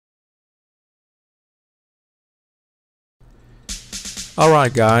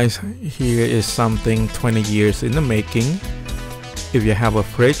Alright guys, here is something 20 years in the making. If you have a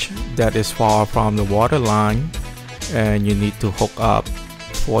fridge that is far from the water line and you need to hook up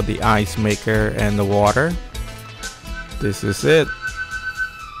for the ice maker and the water, this is it.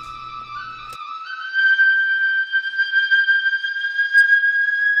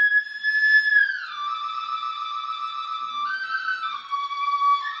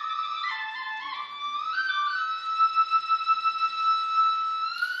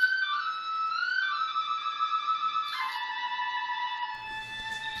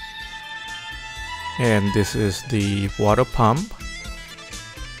 And this is the water pump.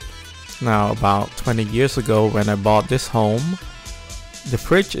 Now about 20 years ago when I bought this home, the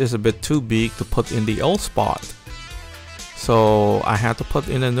fridge is a bit too big to put in the old spot. So I had to put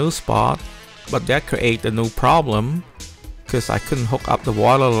in a new spot, but that created a new problem because I couldn't hook up the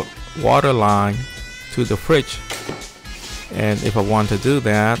water line to the fridge. And if I want to do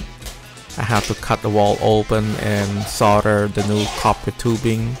that, I have to cut the wall open and solder the new copper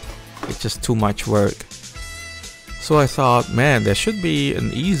tubing. It's just too much work. So I thought, man, there should be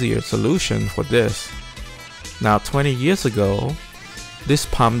an easier solution for this. Now 20 years ago, this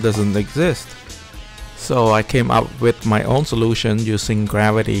pump doesn't exist. So I came up with my own solution using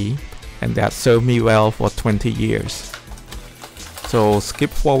gravity, and that served me well for 20 years. So skip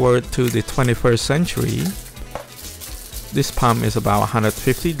forward to the 21st century. This pump is about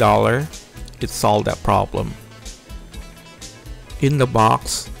 $150. It solved that problem. In the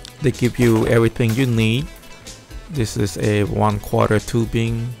box, they give you everything you need. This is a 1/4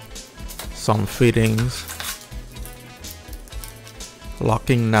 tubing, some fittings,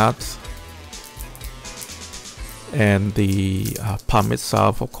 locking nuts, and the pump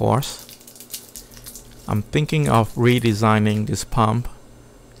itself, of course. I'm thinking of redesigning this pump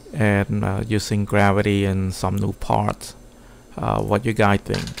and using gravity and some new parts. What you guys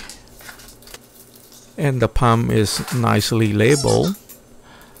think? And the pump is nicely labeled.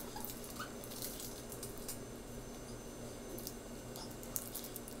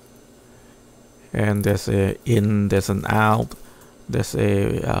 And there's a in, there's an out, there's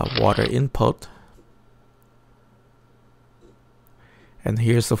a water input, and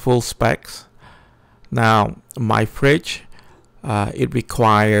here's the full specs. Now my fridge, it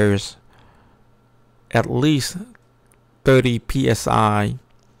requires at least 30 psi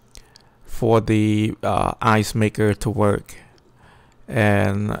for the ice maker to work,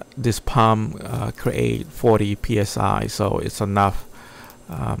 and this pump create 40 psi, so it's enough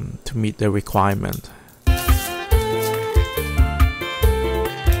to meet the requirement.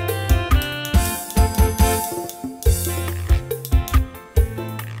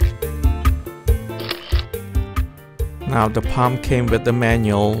 Now the pump came with the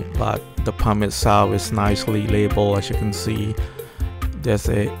manual, but the pump itself is nicely labeled. As you can see, there's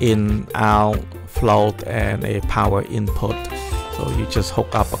a in, out, float, and a power input, so you just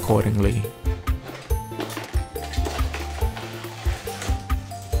hook up accordingly.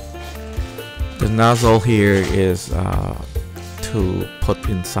 The nozzle here is to put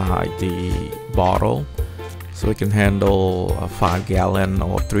inside the bottle, so it can handle a 5-gallon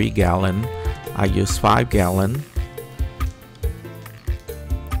or 3-gallon. I use 5-gallon.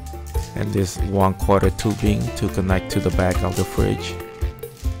 And this 1/4 tubing to connect to the back of the fridge.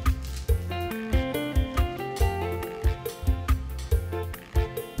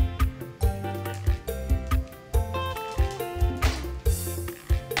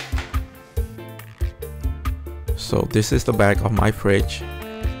 So this is the back of my fridge.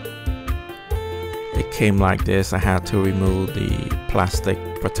 It came like this. I had to remove the plastic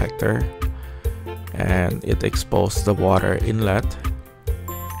protector, and it exposed the water inlet.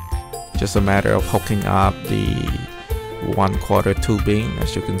 Just a matter of hooking up the 1/4 tubing,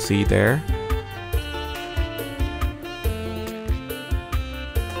 as you can see there.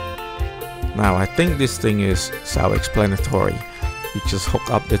 Now I think this thing is self-explanatory. You just hook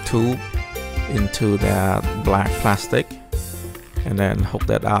up the tube into that black plastic and then hook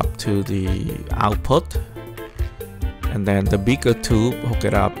that up to the output, and then the bigger tube, hook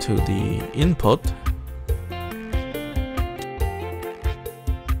it up to the input.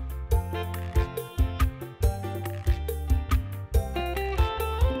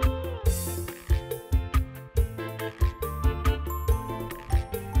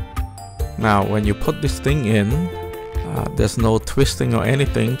 Now when you put this thing in, there's no twisting or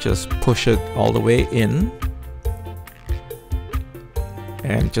anything, just push it all the way in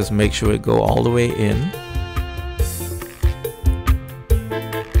and just make sure it go all the way in.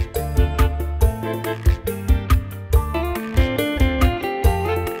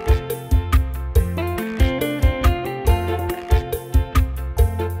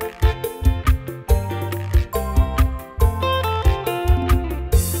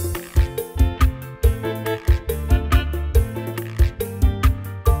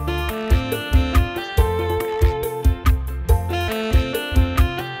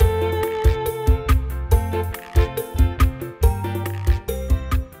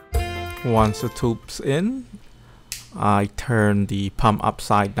 Once the tube's in, I turn the pump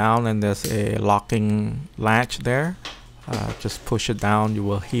upside down, and there's a locking latch there. Just push it down, you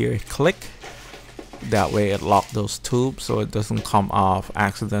will hear a click. That way it locks those tubes so it doesn't come off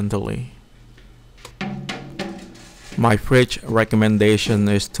accidentally. My fridge recommendation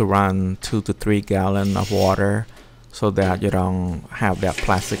is to run 2 to 3 gallons of water so that you don't have that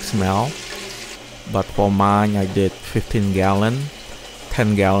plastic smell. But for mine, I did 15 gallons,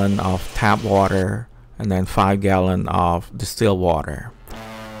 10 gallons of tap water, and then 5 gallons of distilled water.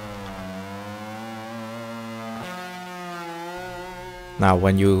 Now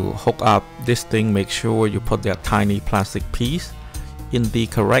when you hook up this thing, make sure you put that tiny plastic piece in the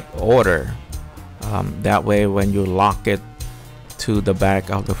correct order. That way when you lock it to the back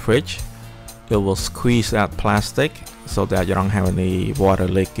of the fridge, it will squeeze that plastic so that you don't have any water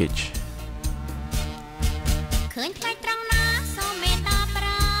leakage.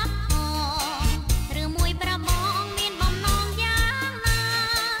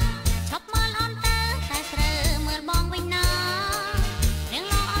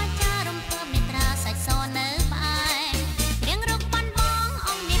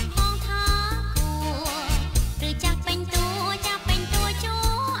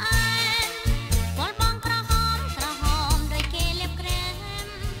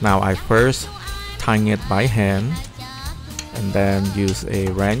 Now I first tying it by hand and then use a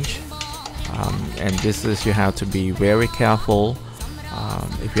wrench, and this is, you have to be very careful.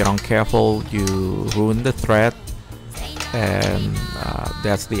 If you're not careful, you ruin the thread, and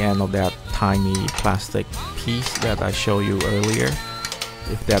that's the end of that tiny plastic piece that I showed you earlier.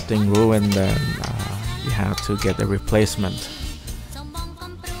 If that thing ruined, then you have to get a replacement.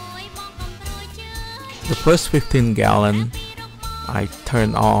 The first 15 gallons, I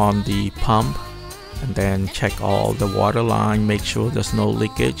turn on the pump and then check all the water line, make sure there's no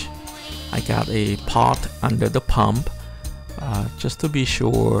leakage. I got a pot under the pump just to be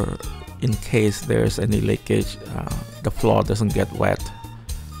sure in case there's any leakage, the floor doesn't get wet.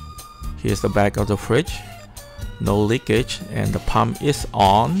 Here's the back of the fridge, no leakage, and the pump is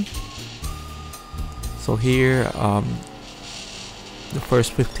on. So here, the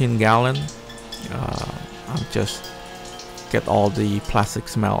first 15 gallons, I'm just get all the plastic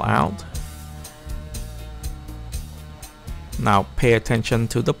smell out. Now pay attention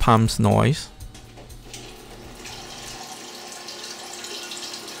to the pump's noise.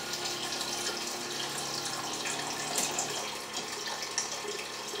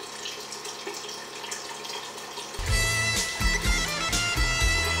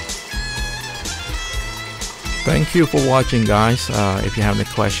 Thank you for watching, guys. If you have any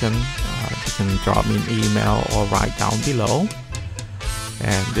question, you can drop me an email or write down below.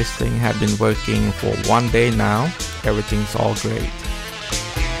 And this thing had been working for 1 day now. Everything's all great.